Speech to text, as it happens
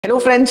Hello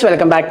friends,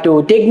 welcome back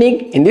to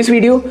Technique. In this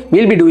video,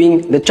 we'll be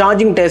doing the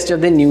charging test of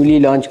the newly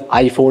launched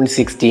iPhone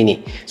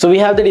 16e. So we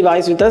have the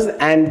device with us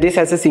and this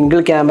has a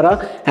single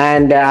camera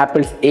and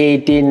Apple's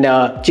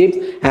A18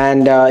 chip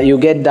and you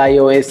get the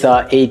iOS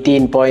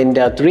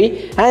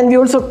 18.3 and we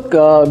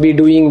also be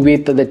doing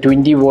with the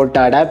 20-volt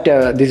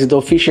adapter. This is the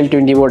official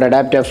 20-volt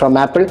adapter from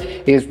Apple.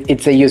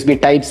 It's a USB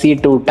Type-C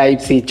to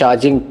Type-C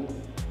charging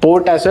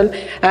port as well,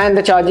 and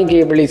the charging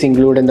cable is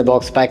included in the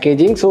box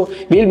packaging. So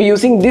we'll be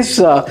using this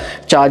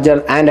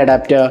charger and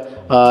adapter,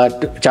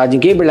 charging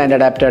cable and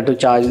adapter to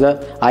charge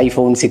the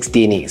iPhone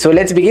 16e. So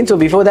let's begin. So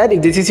before that,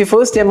 if this is your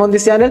first time on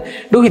this channel,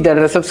 do hit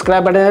the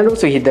subscribe button and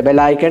also hit the bell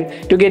icon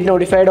to get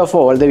notified of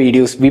all the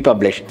videos we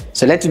publish.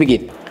 So let's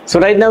begin. So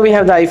right now we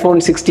have the iPhone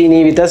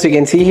 16e with us. You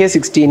can see here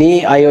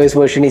 16e, iOS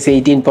version is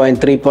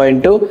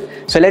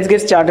 18.3.2. So let's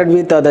get started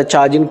with the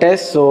charging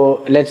test.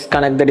 So let's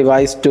connect the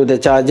device to the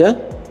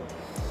charger.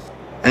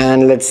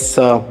 And let's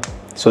so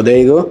there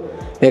you go,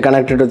 we are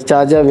connected to the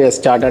charger. We have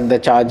started the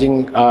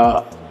charging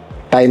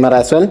timer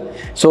as well.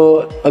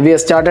 So we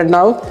have started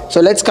now.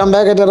 So let's come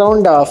back at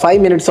around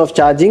 5 minutes of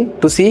charging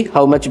to see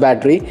how much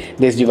battery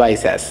this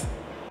device has.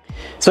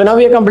 So now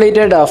we have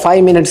completed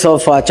 5 minutes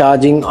of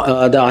charging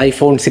the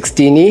iPhone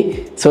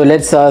 16e. So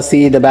let's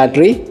see the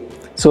battery.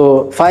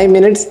 So 5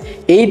 minutes,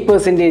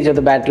 8% of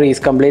the battery is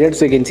completed.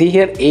 So you can see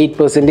here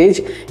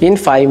 8% in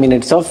 5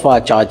 minutes of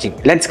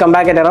charging. Let's come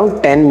back at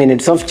around 10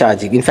 minutes of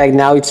charging. In fact,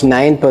 now it's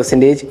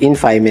 9% in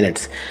 5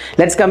 minutes.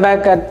 Let's come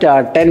back at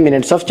 10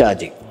 minutes of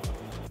charging.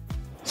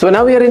 So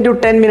now we are into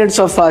 10 minutes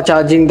of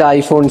charging the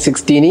iPhone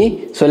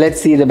 16e. So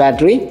let's see the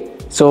battery.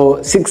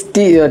 So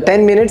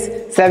 10 minutes,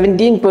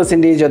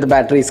 17% of the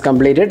battery is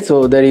completed.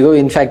 So there you go.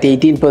 In fact,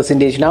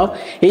 18% now,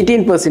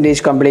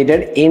 18%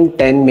 completed in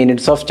 10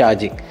 minutes of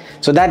charging.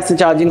 So that's the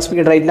charging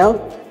speed right now.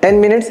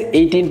 10 minutes,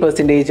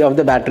 18% of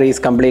the battery is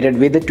completed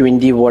with the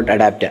 20-volt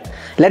adapter.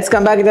 Let's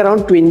come back at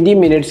around 20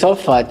 minutes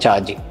of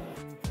charging.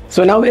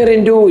 So now we are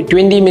into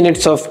 20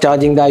 minutes of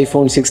charging the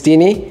iPhone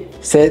 16e.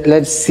 So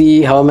let's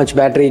see how much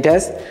battery it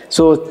has.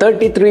 So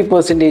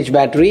 33%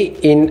 battery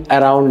in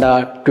around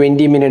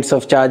 20 minutes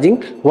of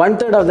charging.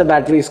 1/3 of the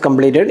battery is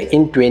completed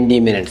in 20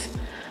 minutes.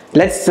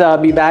 Let's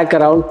be back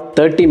around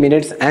 30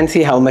 minutes and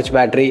see how much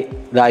battery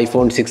the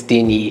iPhone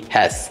 16e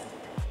has.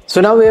 So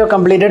now we have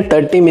completed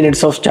 30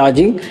 minutes of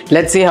charging.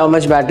 Let's see how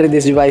much battery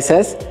this device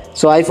has.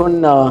 So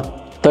iPhone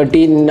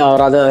 13 or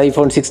rather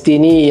iPhone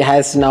 16e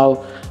has now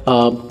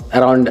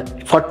around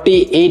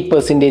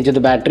 48% of the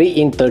battery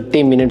in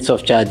 30 minutes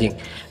of charging.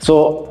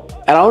 So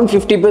around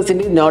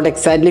 50%, not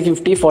exactly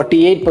 50,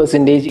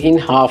 48% in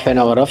half an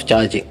hour of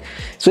charging.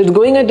 So it's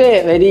going at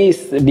a very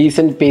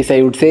decent pace,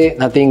 I would say,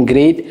 nothing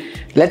great.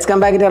 Let's come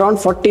back at around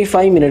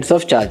 45 minutes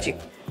of charging.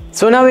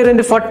 So now we're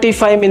into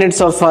 45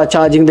 minutes of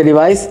charging the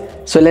device.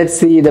 So let's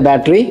see the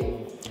battery.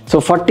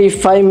 So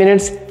 45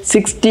 minutes,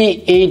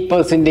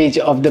 68%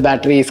 of the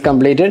battery is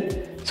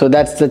completed. So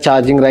that's the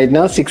charging right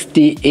now.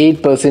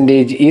 68%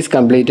 is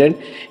completed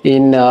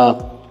in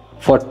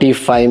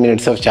 45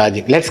 minutes of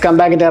charging. Let's come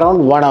back at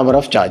around 1 hour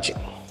of charging.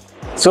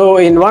 So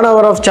in 1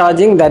 hour of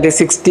charging, that is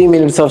 60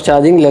 minutes of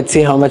charging. Let's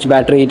see how much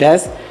battery it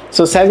has.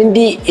 So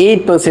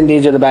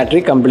 78% of the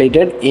battery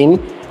completed in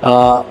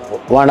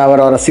 1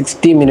 hour or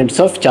 60 minutes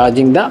of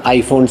charging the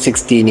iPhone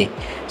 16e.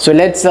 So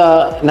let's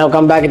now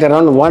come back at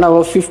around 1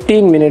 hour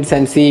 15 minutes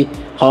and see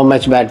how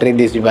much battery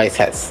this device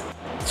has.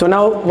 So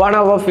now 1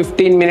 hour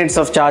 15 minutes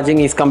of charging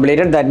is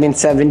completed. That means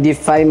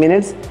 75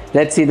 minutes.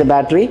 Let's see the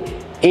battery.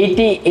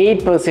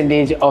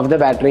 88% of the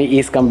battery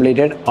is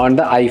completed on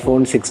the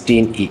iPhone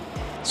 16e.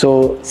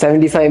 So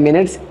 75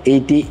 minutes,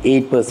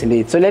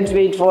 88%. So let's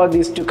wait for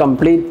this to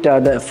complete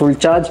the full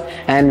charge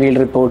and we'll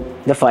report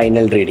the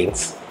final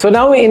readings. So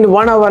now in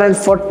 1 hour and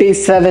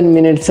 47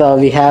 minutes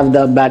we have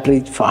the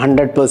battery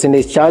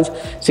 100% charged.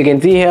 So you can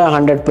see here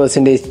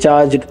 100%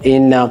 charged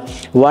in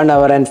 1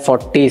 hour and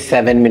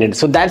 47 minutes.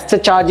 So that's the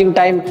charging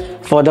time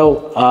for the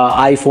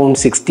iPhone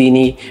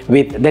 16e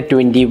with the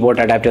 20-volt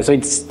adapter. So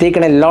it's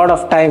taken a lot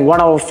of time, 1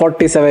 hour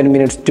 47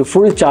 minutes to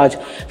full charge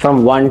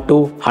from 1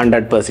 to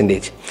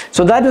 100%.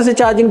 So that was the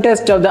charging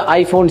test of the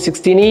iPhone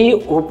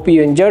 16e. Hope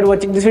you enjoyed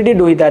watching this video.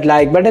 Do hit that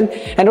like button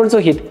and also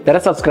hit the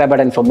subscribe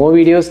button for more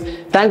videos.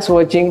 Thanks for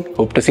watching.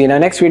 Hope to see you in our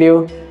next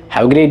video.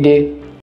 Have a great day.